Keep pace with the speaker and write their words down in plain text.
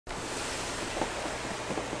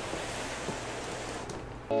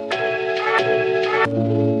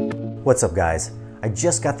What's up guys? I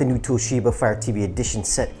just got the new Toshiba Fire TV Edition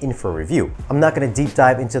set in for review. I'm not going to deep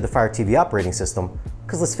dive into the Fire TV operating system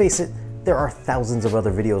because let's face it, there are thousands of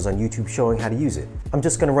other videos on YouTube showing how to use it. I'm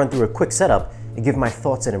just going to run through a quick setup and give my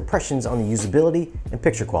thoughts and impressions on the usability and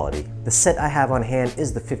picture quality. The set I have on hand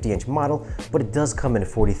is the 50-inch model, but it does come in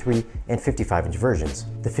 43 and 55-inch versions.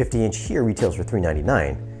 The 50-inch here retails for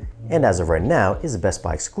 $399, and as of right now is a Best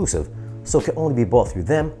Buy exclusive, so it can only be bought through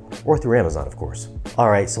them or through Amazon, of course.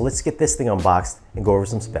 Alright, so let's get this thing unboxed and go over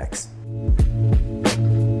some specs.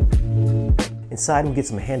 Inside we get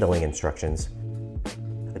some handling instructions,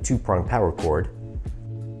 a 2-prong power cord,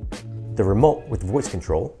 the remote with voice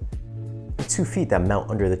control, and 2 feet that mount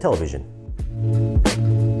under the television.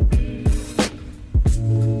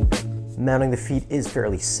 Mounting the feet is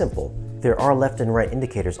fairly simple. There are left and right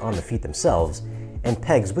indicators on the feet themselves, and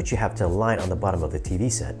pegs which you have to align on the bottom of the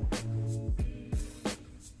TV set.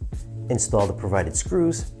 Install the provided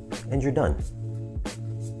screws, and you're done.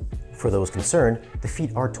 For those concerned, the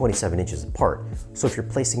feet are 27 inches apart, so if you're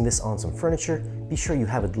placing this on some furniture, be sure you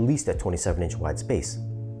have at least a 27-inch wide space.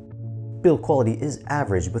 Build quality is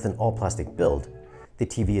average with an all-plastic build. The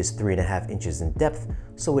TV is 3.5 inches in depth,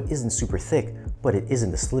 so it isn't super thick, but it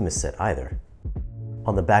isn't the slimmest set either.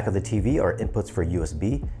 On the back of the TV are inputs for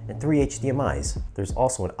USB and 3 HDMIs. There's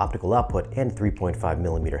also an optical output and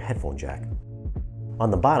 3.5mm headphone jack. On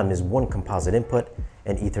the bottom is 1 composite input,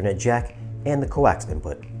 an Ethernet jack, and the coax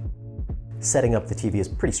input. Setting up the TV is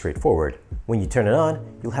pretty straightforward. When you turn it on,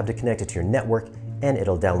 you'll have to connect it to your network and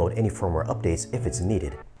it'll download any firmware updates if it's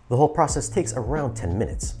needed. The whole process takes around 10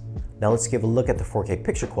 minutes. Now let's give a look at the 4K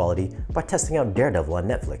picture quality by testing out Daredevil on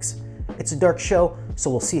Netflix. It's a dark show, so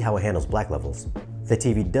we'll see how it handles black levels. The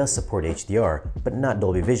TV does support HDR, but not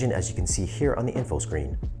Dolby Vision as you can see here on the info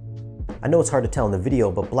screen. I know it's hard to tell in the video,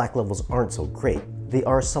 but black levels aren't so great. They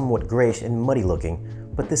are somewhat grayish and muddy looking,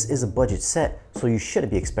 but this is a budget set, so you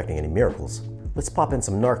shouldn't be expecting any miracles. Let's pop in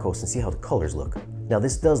some Narcos and see how the colors look. Now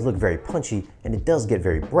this does look very punchy, and it does get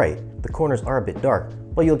very bright. The corners are a bit dark,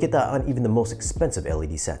 but you'll get that on even the most expensive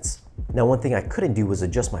LED sets. Now one thing I couldn't do was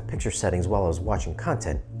adjust my picture settings while I was watching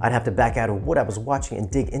content. I'd have to back out of what I was watching and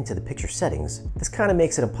dig into the picture settings. This kind of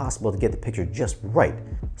makes it impossible to get the picture just right,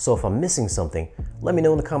 so if I'm missing something, let me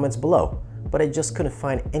know in the comments below. But I just couldn't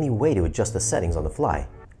find any way to adjust the settings on the fly.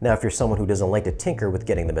 Now if you're someone who doesn't like to tinker with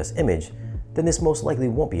getting the best image, then this most likely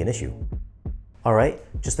won't be an issue. Alright,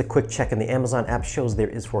 just a quick check in the Amazon app shows there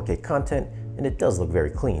is 4K content, and it does look very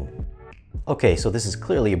clean. Okay, so this is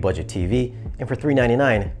clearly a budget TV, and for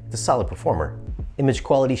 $399, it's a solid performer. Image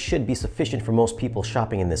quality should be sufficient for most people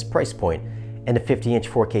shopping in this price point, and a 50-inch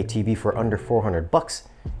 4K TV for under $400,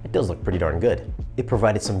 it does look pretty darn good. It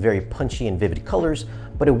provided some very punchy and vivid colors,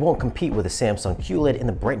 but it won't compete with a Samsung QLED in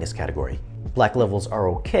the brightness category. Black levels are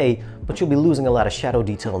okay, but you'll be losing a lot of shadow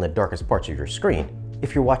detail in the darkest parts of your screen.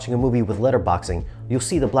 If you're watching a movie with letterboxing, you'll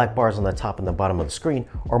see the black bars on the top and the bottom of the screen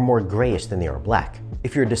are more grayish than they are black.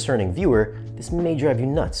 If you're a discerning viewer, this may drive you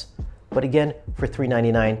nuts. But again, for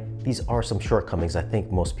 $399, these are some shortcomings I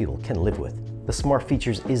think most people can live with. The smart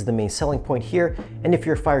features is the main selling point here, and if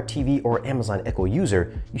you're a Fire TV or Amazon Echo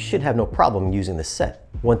user, you should have no problem using this set.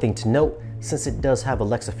 One thing to note, since it does have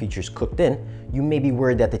Alexa features cooked in, you may be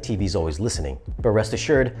worried that the TV is always listening. But rest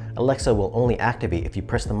assured, Alexa will only activate if you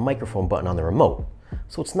press the microphone button on the remote,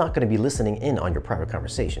 so it's not going to be listening in on your private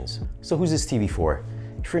conversations. So who's this TV for?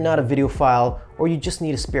 If you're not a videophile, or you just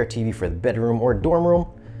need a spare TV for the bedroom or dorm room,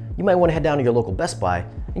 you might want to head down to your local Best Buy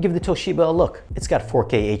and give the Toshiba a look. It's got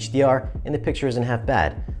 4K HDR and the picture isn't half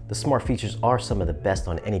bad. The smart features are some of the best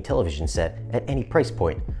on any television set at any price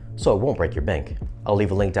point, so it won't break your bank. I'll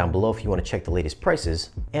leave a link down below if you want to check the latest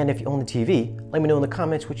prices, and if you own the TV, let me know in the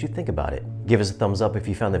comments what you think about it. Give us a thumbs up if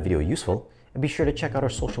you found the video useful, and be sure to check out our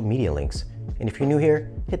social media links. And if you're new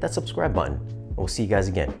here, hit that subscribe button, and we'll see you guys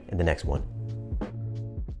again in the next one.